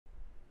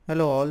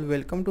Hello all,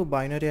 welcome to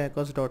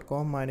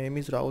BinaryHackers.com. My name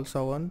is Rahul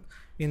Sawan.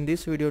 In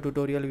this video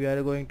tutorial we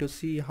are going to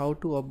see how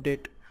to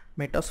update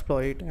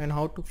Metasploit and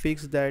how to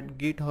fix that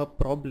GitHub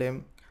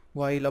problem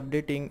while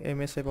updating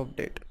MSF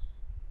update.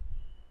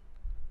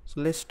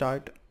 So let's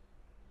start.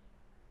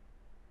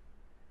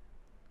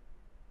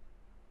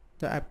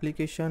 The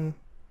application,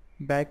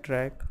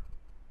 backtrack,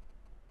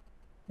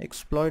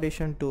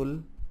 exploitation tool,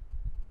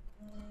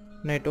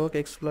 network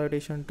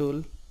exploitation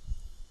tool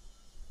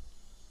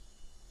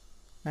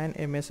and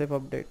MSF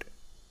update.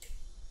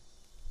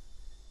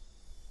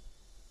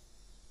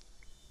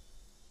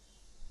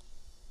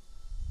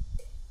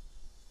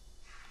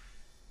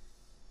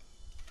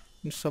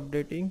 It's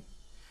updating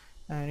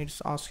and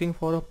it's asking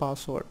for a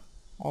password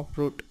of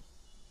root.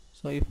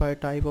 So if I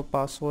type a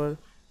password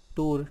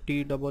tour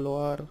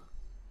TOOR,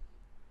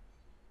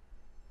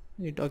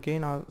 it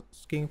again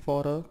asking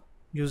for a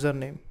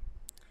username.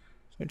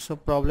 So it's a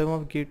problem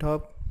of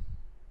GitHub.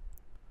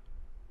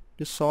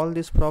 To solve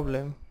this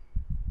problem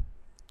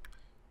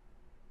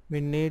we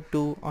need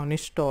to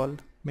uninstall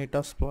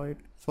Metasploit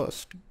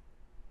first.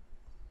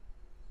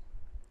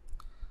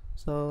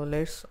 So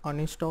let's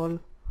uninstall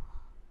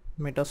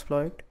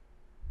Metasploit.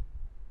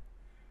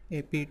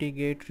 apt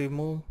get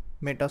remove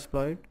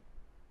Metasploit.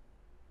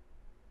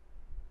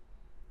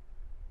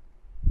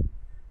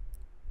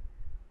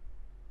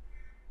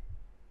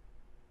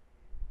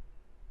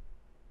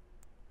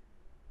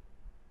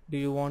 Do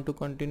you want to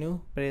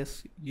continue?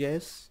 Press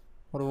yes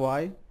or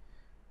Y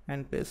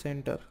and press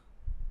enter.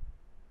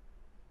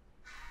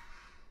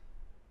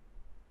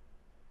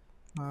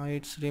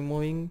 It's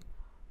removing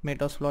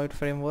Metasploit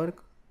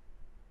framework.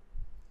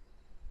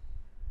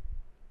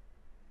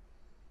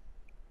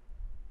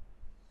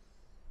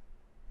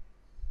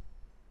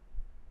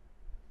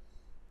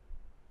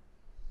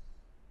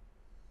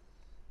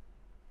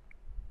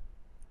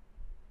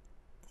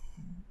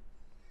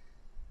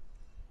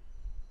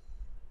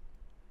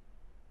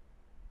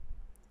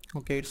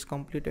 Okay, it's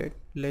completed.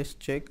 Let's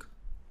check.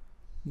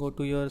 Go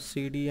to your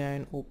cd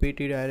and opt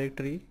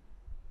directory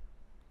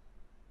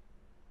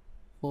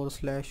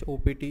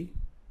 /opt,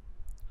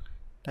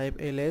 type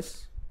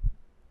ls.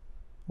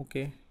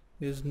 Okay,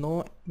 there is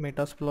no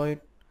Metasploit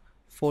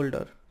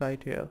folder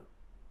right here,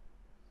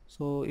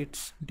 so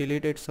it's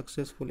deleted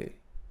successfully.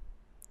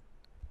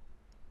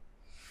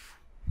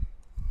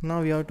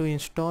 Now we have to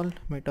install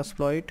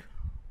Metasploit.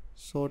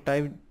 So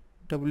type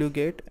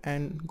wget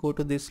and go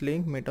to this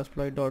link,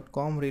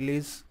 metasploit.com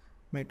release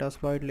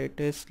Metasploit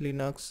latest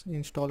Linux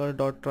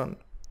installer.run,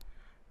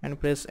 and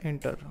press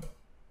enter.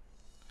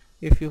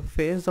 If you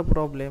face the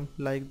problem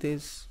like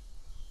this,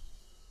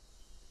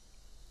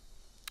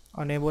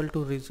 unable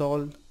to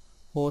resolve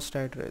host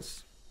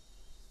address,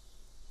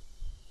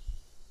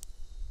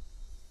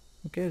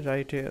 okay,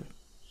 right here.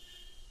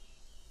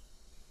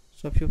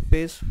 So if you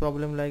face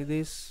problem like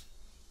this,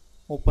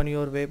 open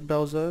your web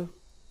browser,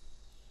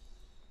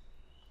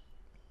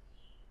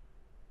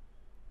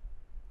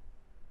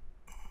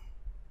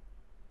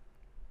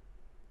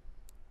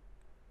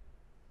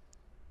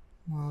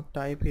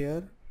 type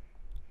here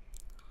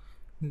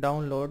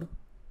download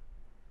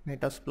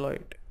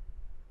Metasploit.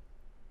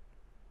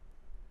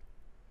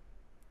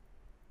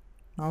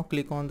 Now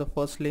click on the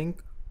first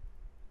link,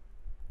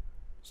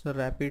 so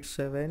Rapid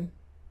 7.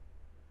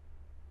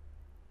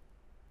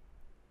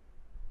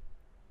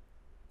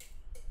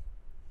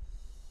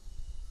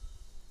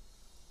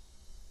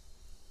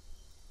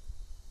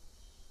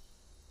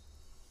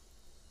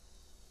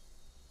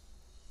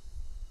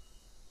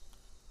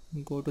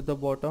 Go to the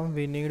bottom,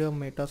 we need a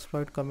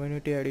Metasploit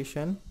community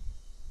edition.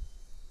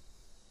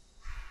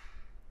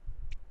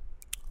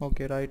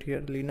 Okay, right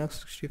here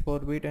Linux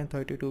 64-bit and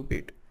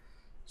 32-bit.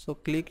 So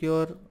click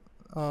your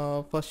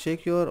first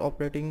check your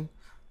operating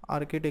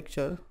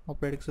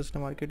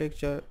system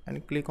architecture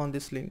and click on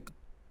this link.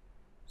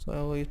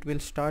 So it will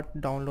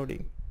start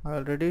downloading. I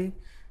already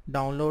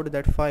downloaded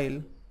that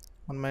file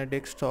on my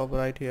desktop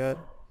right here.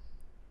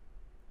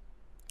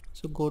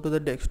 So go to the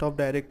desktop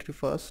directory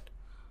first.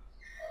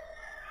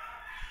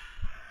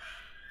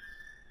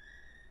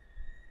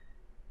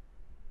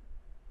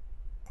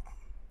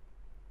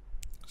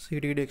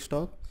 CD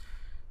desktop.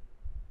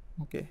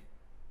 Okay,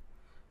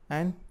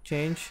 and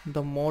change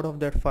the mode of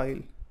that file.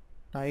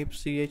 Type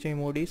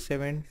chmod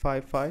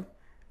 755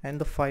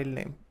 and the file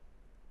name,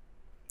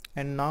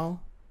 and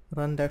now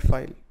run that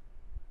file.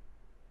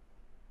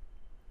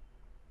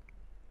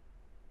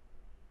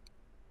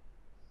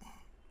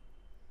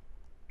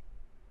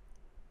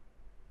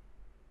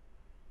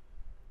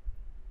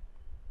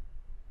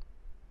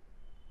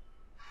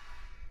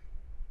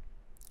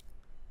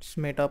 It's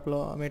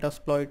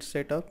Metasploit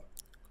setup.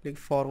 Click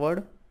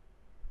forward,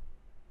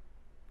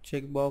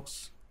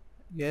 checkbox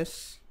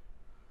yes.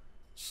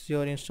 It's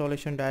your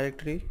installation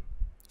directory.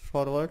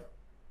 Forward,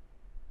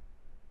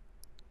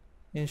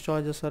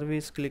 install the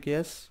service, click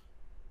yes.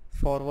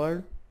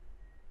 Forward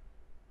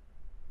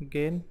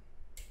again.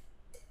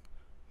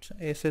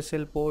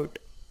 SSL port,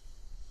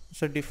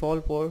 it's a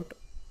default port,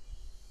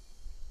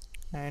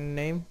 and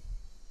name,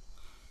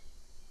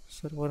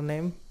 server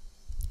name.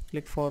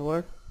 Click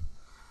forward,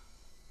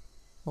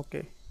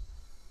 Okay,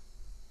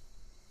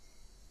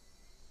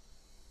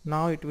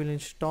 now it will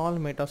install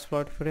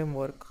Metasploit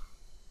framework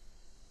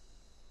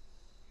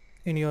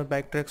in your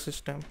backtrack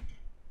system.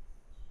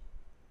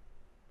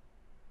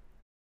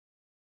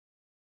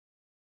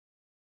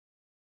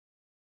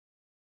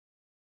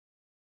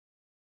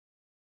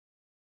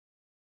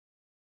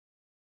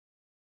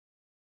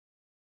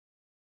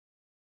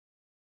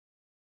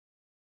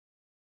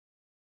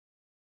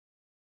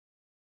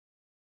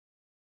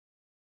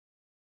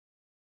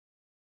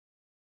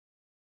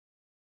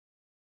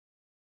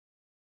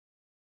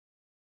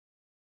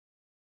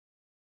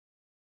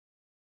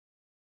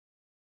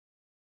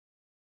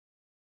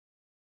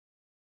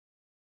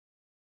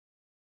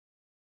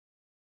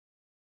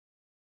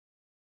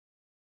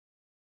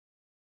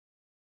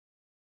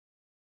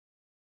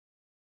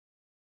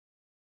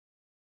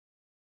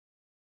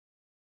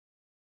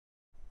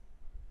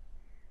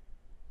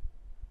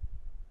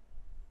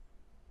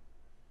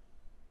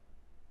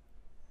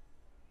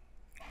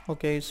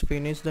 Okay, it's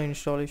finished the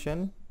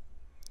installation.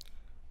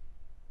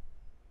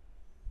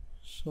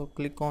 So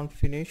click on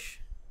finish.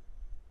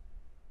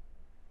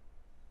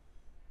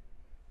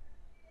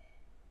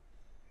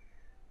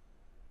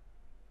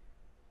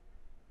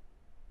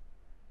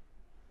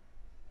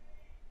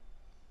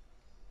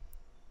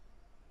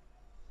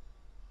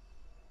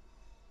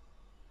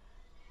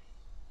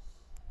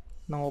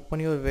 Now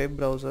open your web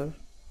browser,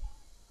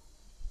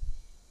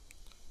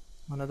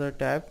 another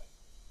tab,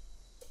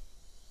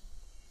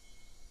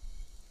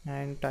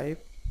 and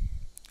type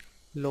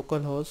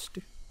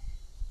localhost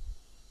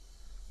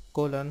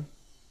colon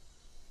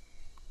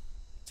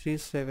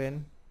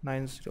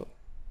 3790.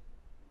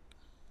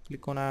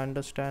 Click on I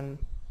understand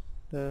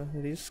the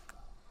risk,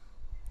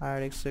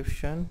 add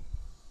exception,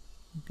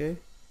 okay,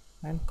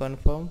 and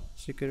confirm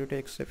security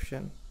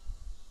exception.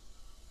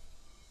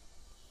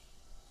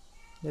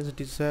 Let's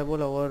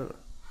disable our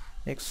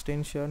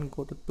extension.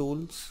 Go to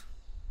tools,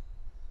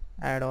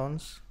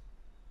 add-ons,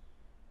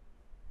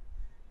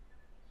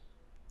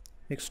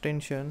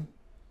 extension,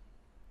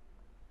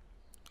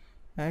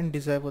 and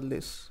disable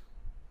this.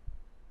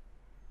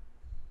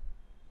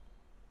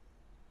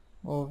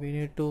 Oh, we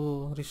need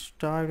to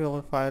restart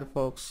our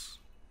Firefox.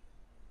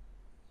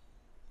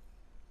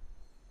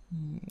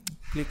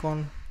 Click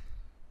on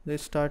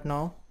restart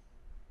now.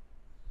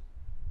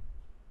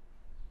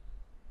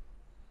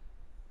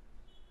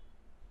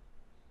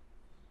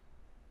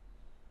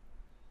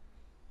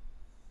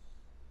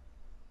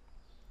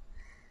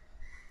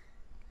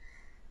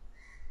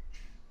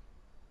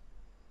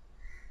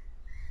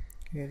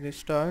 Okay,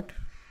 restart.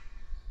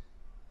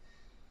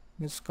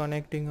 It's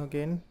connecting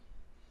again.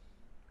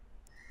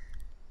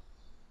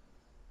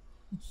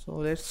 So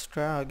let's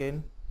try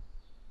again.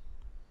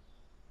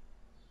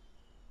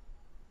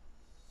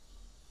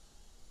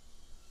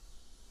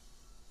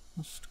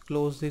 Just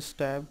close this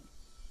tab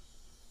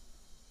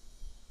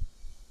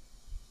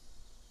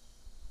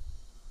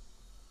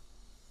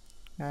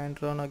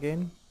and run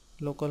again.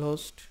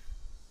 Localhost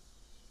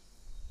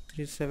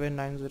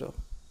 3790.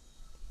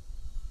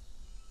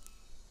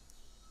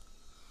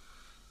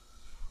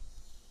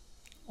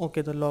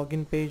 Okay, the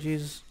login page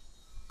is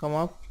come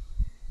up.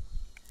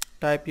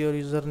 Type your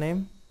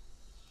username,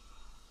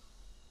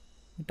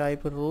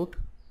 type root,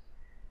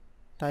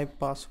 type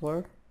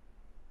password.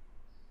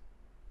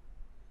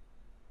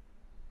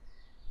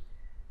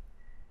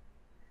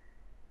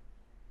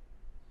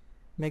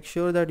 Make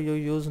sure that you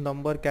use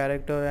number,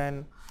 character,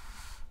 and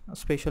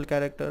special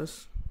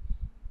characters.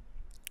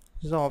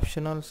 This is an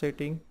optional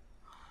setting.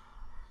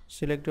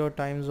 Select your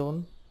time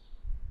zone.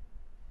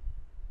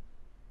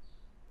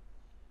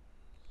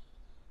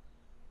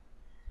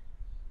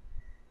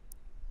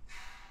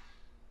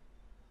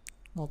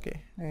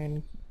 Okay,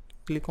 and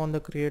click on the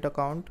create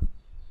account.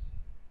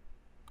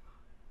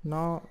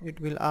 Now it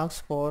will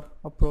ask for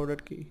a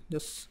product key.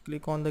 Just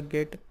click on the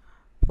get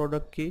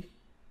product key.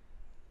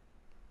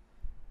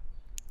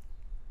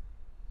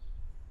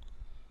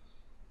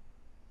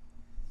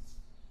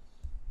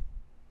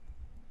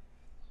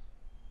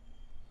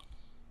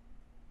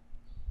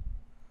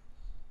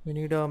 We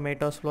need a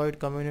Metasploit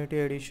community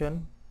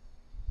edition.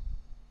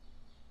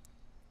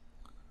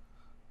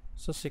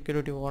 So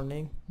security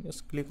warning.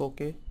 Just click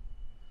OK.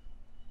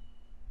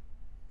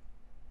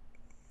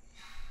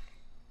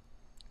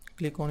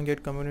 Click on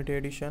get community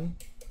edition.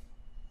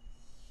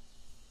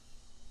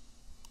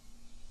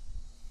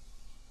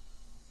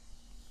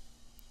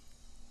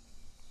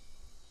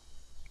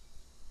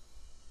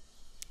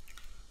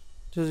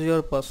 This is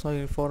your personal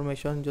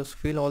information. Just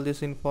fill all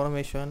this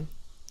information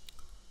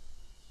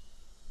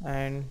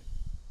and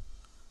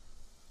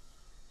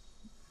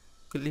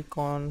click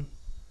on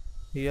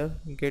here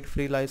get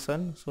free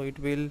license. So it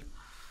will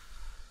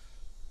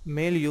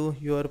mail you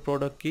your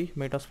product key.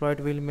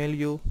 Metasploit will mail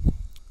you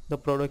the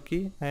product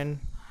key and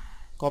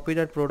copy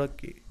that product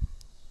key.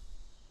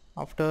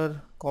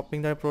 After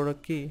copying that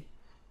product key,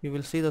 you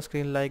will see the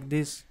screen like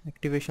this: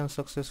 activation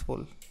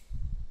successful.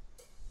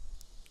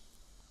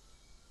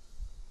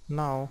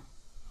 Now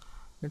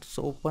let's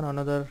open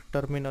another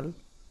terminal.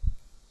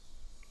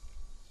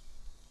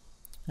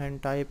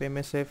 and type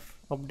msf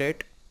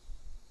update.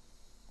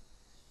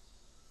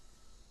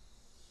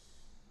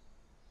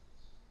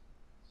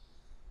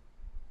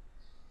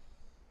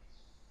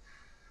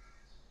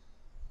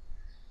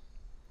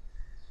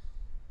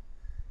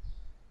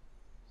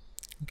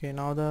 Okay,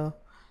 now the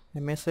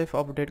msf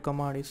update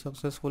command is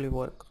successfully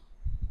work.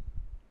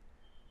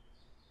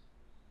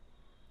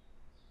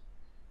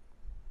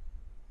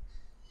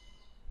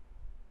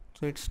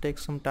 So it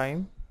takes some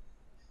time.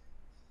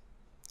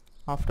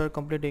 After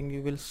completing,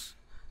 you will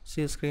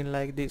see a screen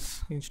like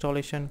this: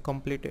 installation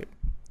completed.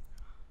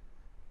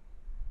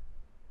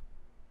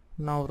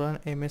 Now run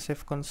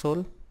msf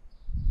console.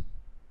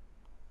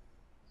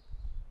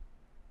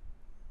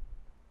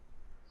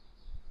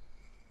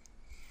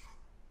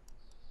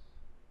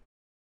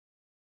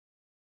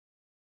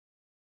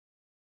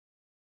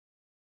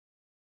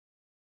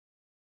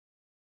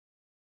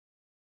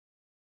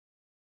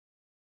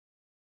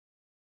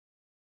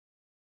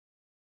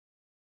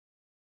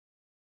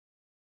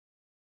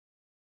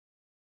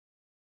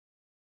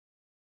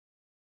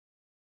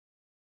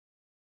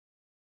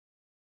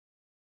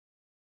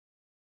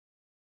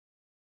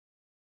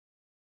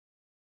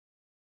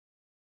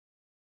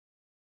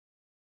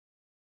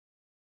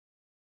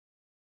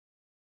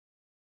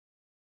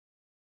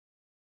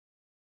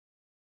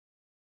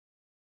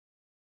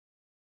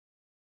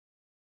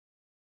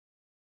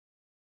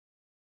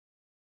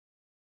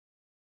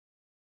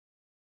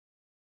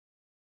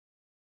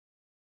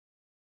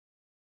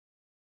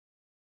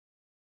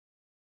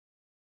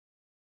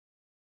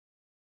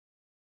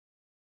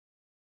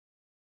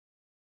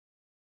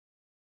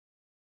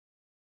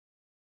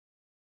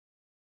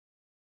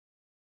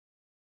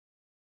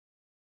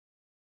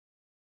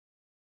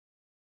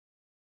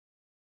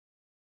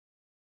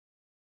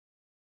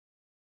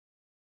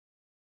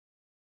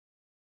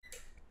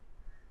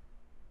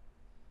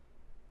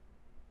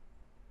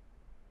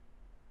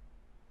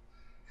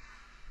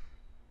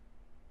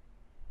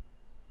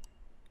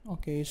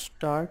 Okay,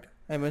 start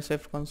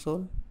msf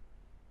console.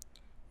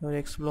 Your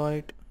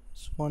exploit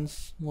is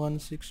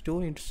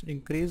 1162. It's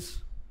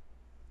increase.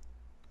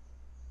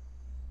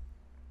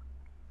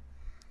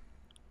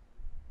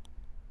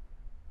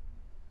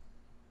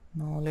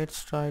 Now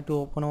let's try to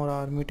open our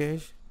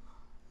Armitage.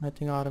 I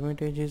think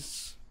Armitage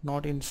is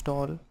not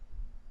installed.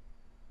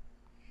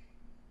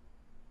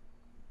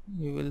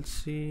 You will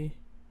see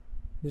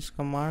this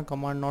command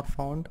not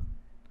found.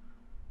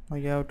 Now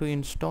you have to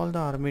install the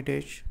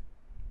Armitage.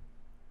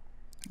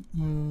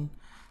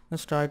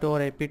 Let's try to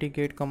our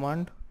apt-get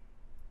command.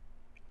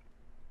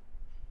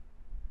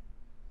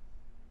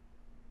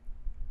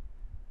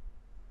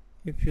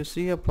 If you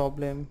see a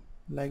problem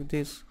like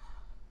this,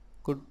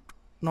 could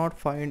not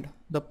find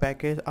the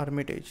package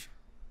Armitage,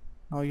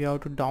 now you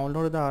have to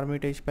download the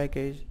Armitage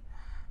package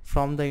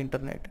from the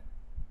internet.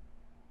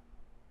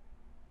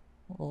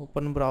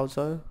 Open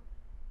browser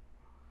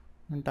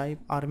and type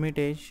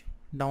Armitage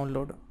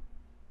download.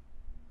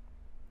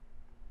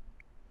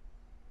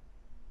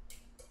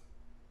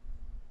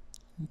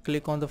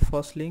 Click on the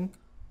first link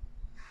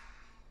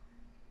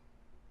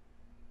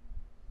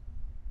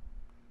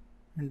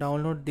and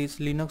download this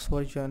Linux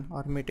version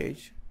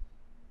Armitage.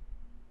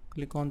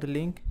 Click on the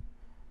link,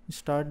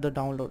 start the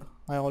download.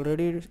 I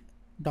already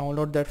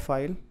download that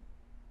file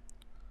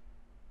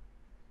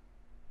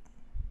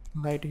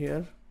right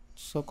here,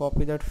 so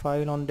copy that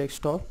file on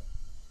desktop.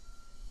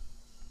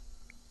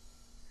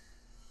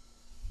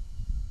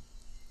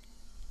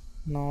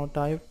 Now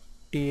type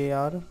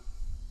tar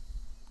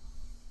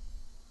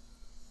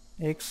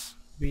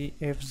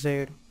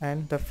xvfz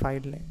and the file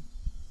name,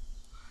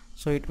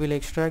 so it will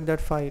extract that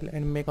file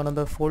and make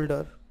another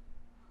folder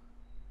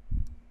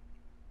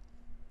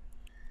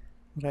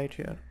right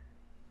here.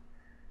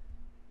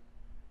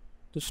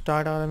 To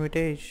start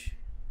Armitage,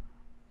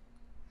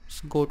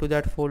 go to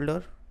that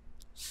folder,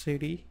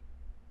 cd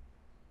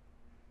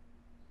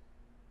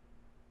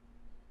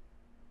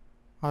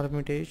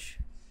Armitage,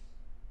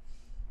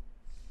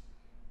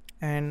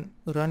 and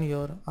run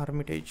your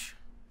Armitage.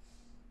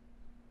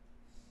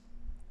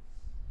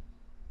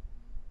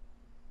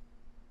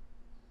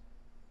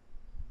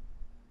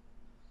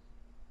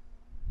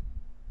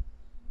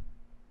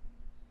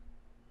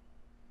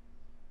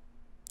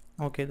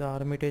 Okay, the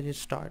Armitage is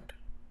start.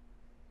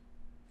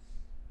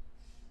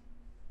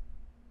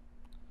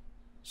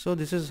 So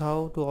this is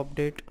how to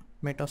update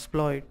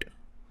Metasploit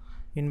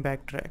in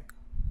Backtrack.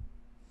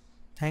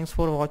 Thanks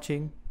for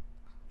watching.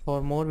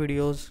 For more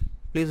videos,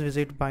 please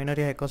visit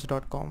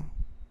binaryhackers.com.